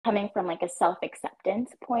coming from like a self-acceptance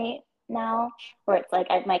point now, where it's like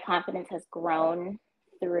my confidence has grown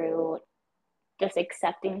through just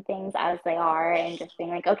accepting things as they are and just being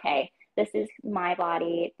like, okay, this is my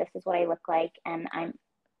body, this is what I look like, and I'm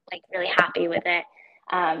like really happy with it.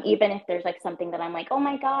 Even if there's like something that I'm like, oh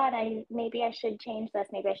my God, maybe I should change this,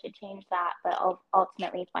 maybe I should change that, but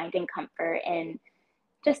ultimately finding comfort in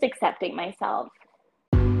just accepting myself.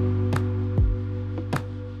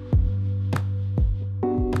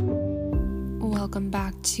 Welcome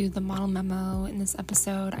back to the Model Memo. In this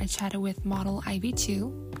episode, I chatted with model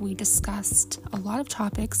Ivy2. We discussed a lot of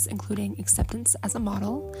topics, including acceptance as a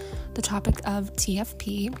model, the topic of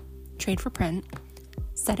TFP, trade for print,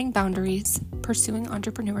 setting boundaries, pursuing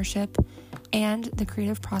entrepreneurship, and the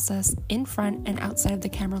creative process in front and outside of the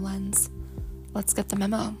camera lens. Let's get the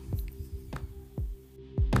memo.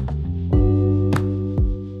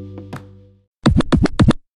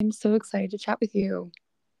 I'm so excited to chat with you.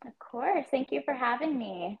 Of course. Thank you for having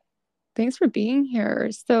me. Thanks for being here.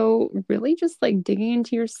 So, really just like digging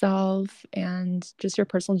into yourself and just your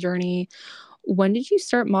personal journey. When did you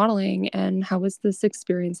start modeling and how was this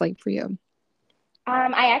experience like for you?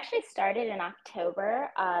 I actually started in October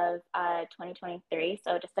of 2023,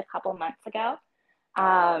 so just a couple months ago.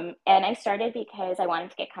 And I started because I wanted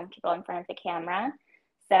to get comfortable in front of the camera.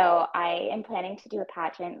 So I am planning to do a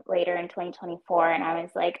pageant later in 2024. And I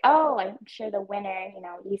was like, oh, I'm sure the winner,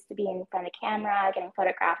 used to be in front of the camera, getting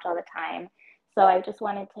photographed all the time. So I just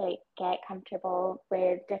wanted to get comfortable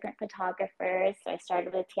with different photographers. So I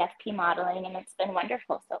started with TFP modeling, and it's been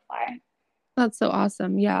wonderful so far. That's so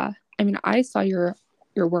awesome. Yeah. I mean, I saw your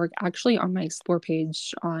work actually on my explore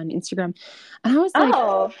page on Instagram. And I was like,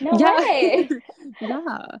 Oh, no yeah. way.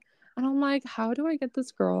 Yeah. And I'm like, how do I get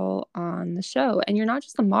this girl on the show? And you're not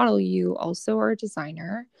just a model, you also are a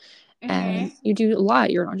designer and hmm you do a lot.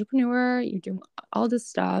 You're an entrepreneur, you do all this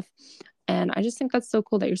stuff. And I just think that's so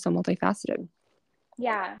cool that you're so multifaceted.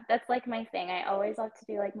 Yeah, that's like my thing. I always love to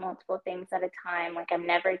do like multiple things at a time. Like I'm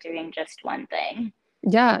never doing just one thing.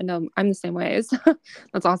 Yeah, no, I'm the same way.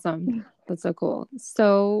 That's awesome. That's so cool.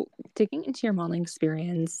 So, digging into your modeling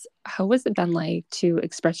experience, how has it been like to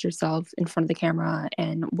express yourself in front of the camera,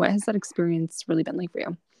 and what has that experience really been like for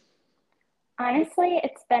you? Honestly,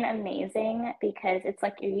 it's been amazing because it's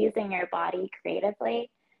like you're using your body creatively,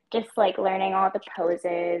 just like learning all the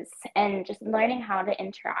poses and just learning how to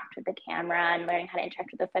interact with the camera and learning how to interact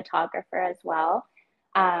with the photographer as well.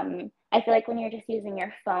 I feel like when you're just using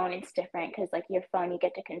your phone, it's different because like your phone, you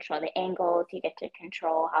get to control the angles, you get to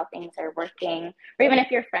control how things are working, or even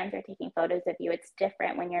if your friends are taking photos of you, it's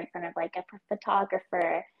different when you're in front of like a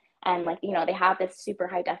photographer and like they have this super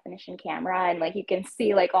high definition camera and like you can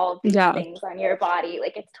see like all of these Yeah, things on your body,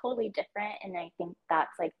 like it's totally different. And I think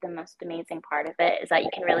that's like the most amazing part of it is that you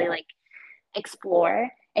can really like explore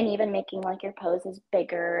and even making like your poses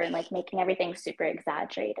bigger and like making everything super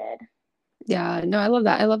exaggerated. yeah, no, I love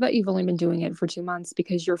that. I love that you've only been doing it for 2 months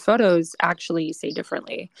because your photos actually say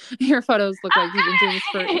differently. Your photos look like you've been doing this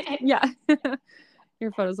for, Oh, yeah.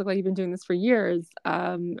 Your photos look like you've been doing this for years,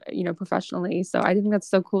 professionally. So I think that's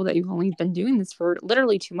so cool that you've only been doing this for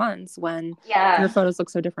literally 2 months when your yeah. photos look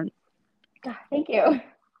so different. Oh, thank you.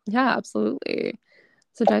 Yeah, absolutely.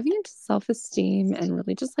 So diving into self-esteem and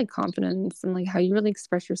really just like confidence and like how you really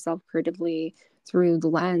express yourself creatively through the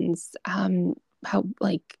lens. How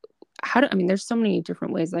like how do I mean there's so many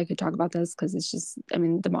different ways I could talk about this because it's just I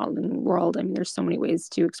mean the modeling world, I mean there's so many ways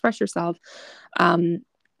to express yourself um,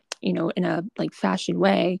 in a like fashion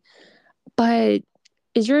way. But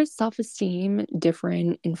is your self-esteem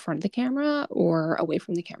different in front of the camera or away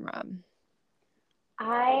from the camera?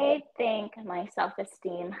 I think my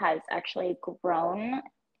self-esteem has actually grown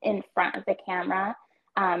in front of the camera,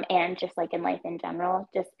 and just like in life in general,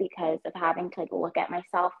 just because of having to like, look at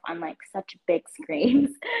myself on like such big screens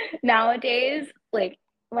nowadays. Like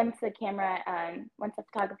once the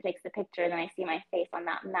photographer takes the picture, then I see my face on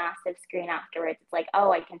that massive screen afterwards. It's like,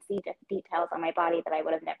 oh, I can see details on my body that I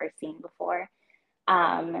would have never seen before.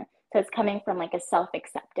 So it's coming from like a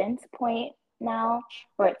self-acceptance point now,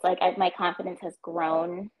 where it's like my confidence has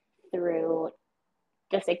grown through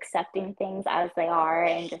just accepting things as they are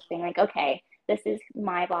and just being like, okay, this is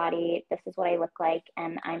my body, this is what I look like,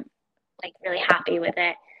 and I'm like really happy with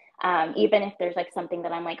it. Even if there's like something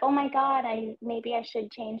that I'm like, oh my God, I maybe I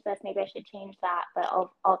should change this, maybe I should change that, but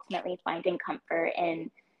ultimately finding comfort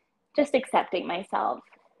in just accepting myself.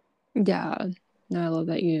 Yeah. No, I love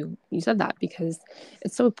that you said that because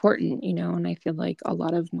it's so important, and I feel like a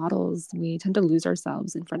lot of models, we tend to lose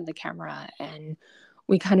ourselves in front of the camera and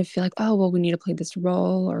we kind of feel like, oh, well, we need to play this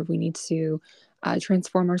role or we need to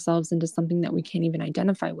transform ourselves into something that we can't even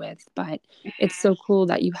identify with. But it's so cool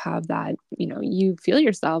that you have that, you feel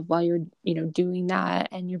yourself while you're, doing that,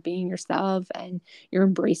 and you're being yourself and you're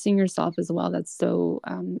embracing yourself as well. That's so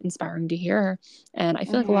inspiring to hear. And I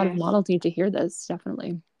feel like a lot of Mm-hmm. models need to hear this,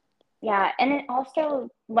 definitely. Yeah, and it also,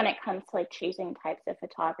 when it comes to like choosing types of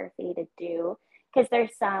photography to do, because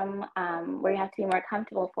there's some where you have to be more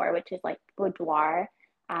comfortable for, which is like boudoir.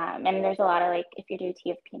 And there's a lot of like, if you do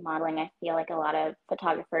TFP modeling, I feel like a lot of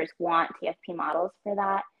photographers want TFP models for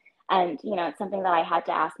that. And, it's something that I had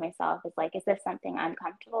to ask myself is like, is this something I'm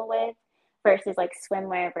comfortable with versus like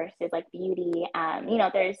swimwear versus like beauty?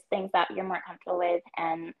 There's things that you're more comfortable with.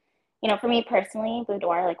 And for me personally,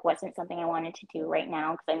 boudoir like wasn't something I wanted to do right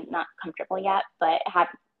now because I'm not comfortable yet. But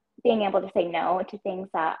being able to say no to things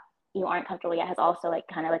that you aren't comfortable yet has also like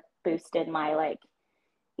kind of like boosted my like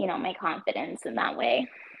my confidence in that way.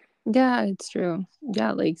 Yeah, it's true.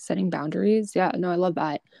 Yeah, like setting boundaries. Yeah, no, I love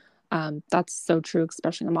that. That's so true,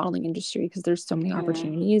 especially in the modeling industry, because there's so many Mm-hmm.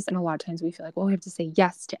 opportunities, and a lot of times we feel like, well, we have to say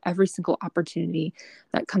yes to every single opportunity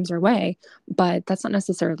that comes our way, but that's not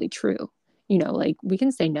necessarily true. Like we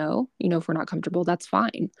can say no, if we're not comfortable, that's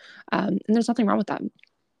fine. And there's nothing wrong with that.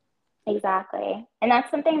 Exactly. And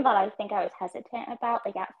that's something that I think I was hesitant about.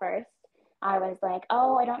 Like at first, I was like,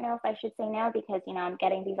 oh, I don't know if I should say no because, I'm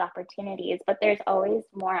getting these opportunities, but there's always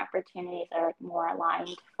more opportunities that are like more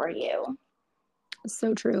aligned for you.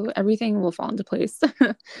 So true. Everything will fall into place.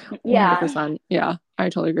 Yeah. 100%. Yeah, I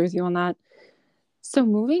totally agree with you on that. So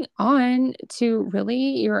moving on to really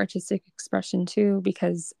your artistic expression too,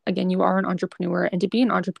 because again, you are an entrepreneur, and to be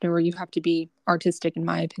an entrepreneur, you have to be artistic, in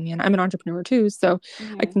my opinion. I'm an entrepreneur too, so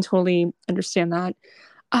I Mm-hmm. can totally understand that.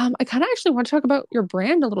 I kind of actually want to talk about your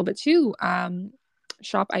brand a little bit too.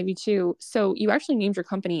 Shop Ivy too. So you actually named your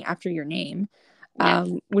company after your name, Yes.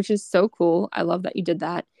 which is so cool. I love that you did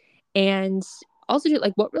that. And also,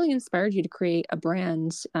 like, what really inspired you to create a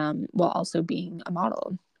brand while also being a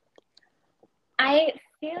model? I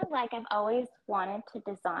feel like I've always wanted to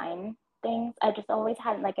design things. I just always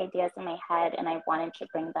had like ideas in my head and I wanted to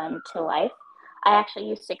bring them to life. I actually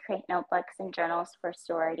used to create notebooks and journals for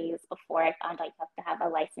sororities before I found out you have to have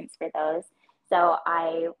a license for those. So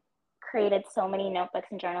I created so many notebooks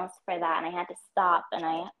and journals for that and I had to stop and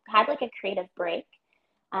I had like a creative break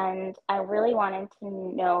and I really wanted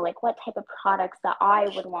to know like what type of products that I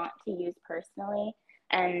would want to use personally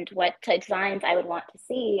and what designs I would want to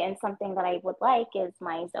see. And something that I would like is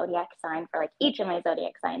my zodiac sign for like each of my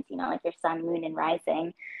zodiac signs, like your sun, moon, and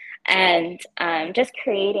rising. And just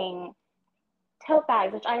creating tote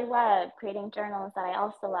bags, which I love, creating journals that I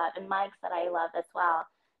also love, and mugs that I love as well.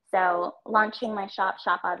 So launching my shop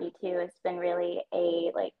Avi too, has been really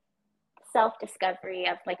a like self discovery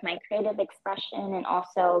of like my creative expression and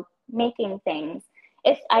also making things.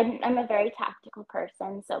 I'm a very tactical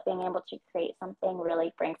person, so being able to create something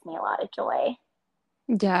really brings me a lot of joy.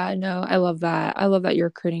 Yeah, no, I love that. I love that you're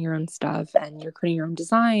creating your own stuff and you're creating your own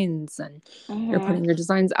designs and you're Mm-hmm. putting your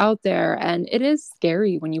designs out there. And it is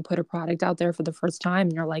scary when you put a product out there for the first time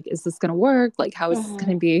and you're like, is this going to work? Like, how is this Mm-hmm.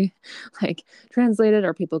 going to be like translated?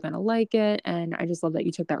 Are people going to like it? And I just love that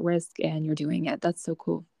you took that risk and you're doing it. That's so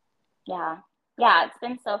cool. Yeah. Yeah, it's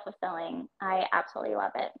been so fulfilling. I absolutely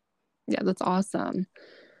love it. Yeah, that's awesome.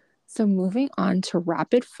 So moving on to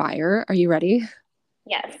rapid fire. Are you ready?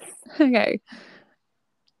 Yes. Okay.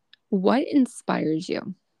 What inspires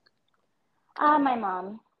you? My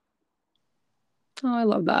mom. Oh, I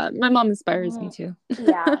love that. My mom inspires me Mm-hmm. too.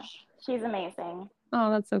 Yeah, she's amazing.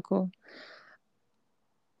 Oh, that's so cool.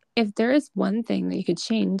 If there is one thing that you could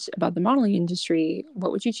change about the modeling industry,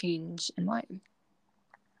 what would you change and why?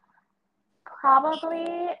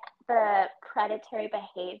 Probably the predatory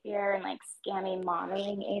behavior and like scamming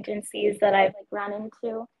modeling agencies that I've like run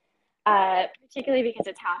into. Particularly because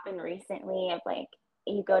it's happened recently of like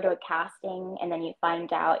you go to a casting and then you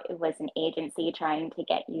find out it was an agency trying to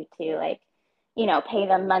get you to like, pay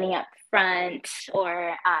them money up front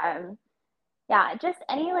or yeah, just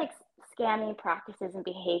any like scammy practices and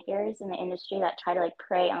behaviors in the industry that try to like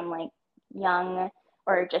prey on like young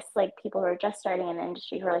or just like people who are just starting in the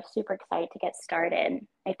industry who are like super excited to get started.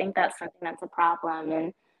 I think that's something that's a problem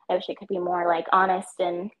and I wish it could be more like honest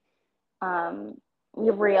and um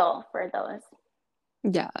real for those.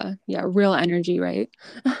 Yeah, yeah, real energy, right?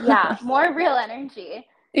 Yeah, more real energy.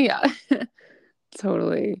 Yeah,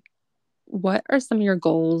 totally. What are some of your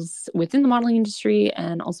goals within the modeling industry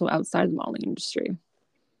and also outside the modeling industry?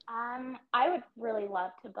 I would really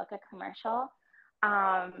love to book a commercial.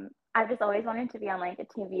 I've just always wanted to be on like a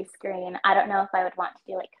TV screen. I don't know if I would want to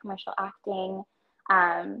do like commercial acting,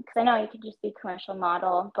 because I know you could just be commercial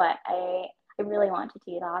model, but I I really want to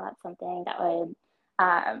do that. That's something that would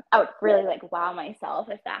I would really like wow myself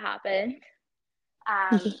if that happened.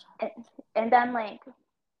 Yeah. And, then like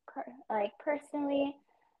personally,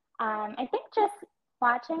 I think just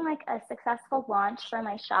watching like a successful launch for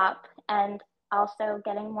my shop and also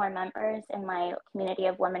getting more members in my community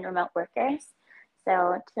of women remote workers.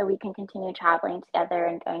 So we can continue traveling together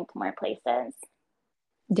and going to more places.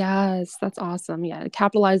 Yes, that's awesome. Yeah,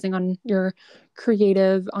 capitalizing on your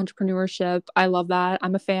creative entrepreneurship. I love that.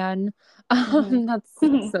 I'm a fan. That's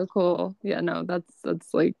Hmm. so cool. Yeah, no,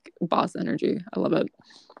 that's like boss energy. I love it.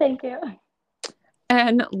 Thank you.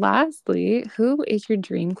 And lastly, who is your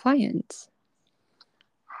dream client?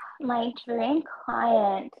 My dream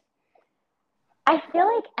client. I feel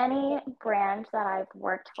like any brand that I've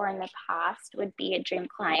worked for in the past would be a dream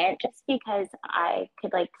client just because I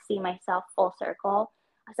could like see myself full circle.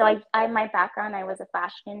 So my background, I was a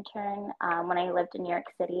fashion intern when I lived in New York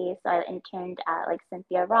City. So I interned at like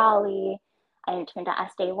Cynthia Rowley. I interned at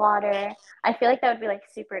Estee Lauder. I feel like that would be like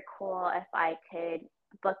super cool if I could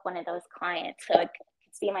book one of those clients so I could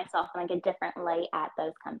see myself in like a different light at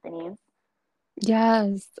those companies.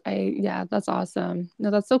 Yes, yeah, that's awesome.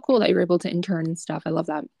 No, that's so cool that you're able to intern and stuff. I love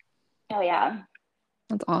that. Oh yeah.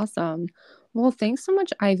 That's awesome. Well, thanks so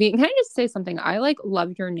much, Ivy. Can I just say something? I like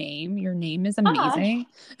love your name. Your name is Ah, amazing.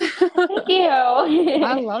 thank you.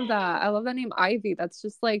 I love that. I love that name Ivy. That's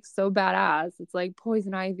just like so badass. It's like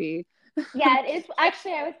poison ivy. Yeah, it is.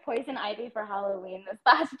 Actually, I was poison ivy for Halloween this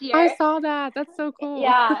past I year. saw that. That's so cool.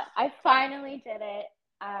 Yeah, I finally did it.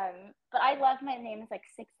 But I love my name. It's like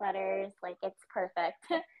 6 letters. Like it's perfect.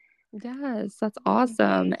 Yes, that's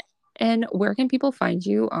awesome. Hmm. And where can people find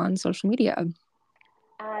you on social media?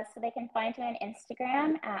 So they can find me on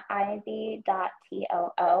Instagram at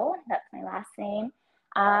ivy.too. That's my last name.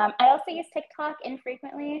 I also use TikTok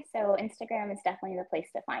infrequently, so Instagram is definitely the place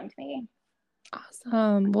to find me.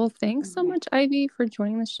 Awesome. Well, thanks so Hmm. much, Ivy, for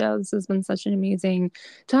joining the show. This has been such an amazing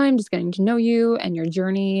time just getting to know you and your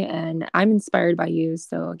journey. And I'm inspired by you.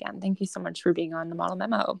 So, again, thank you so much for being on the Model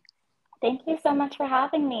Memo. Thank you so much for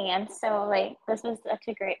having me. I'm so like, this was such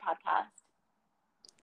a great podcast.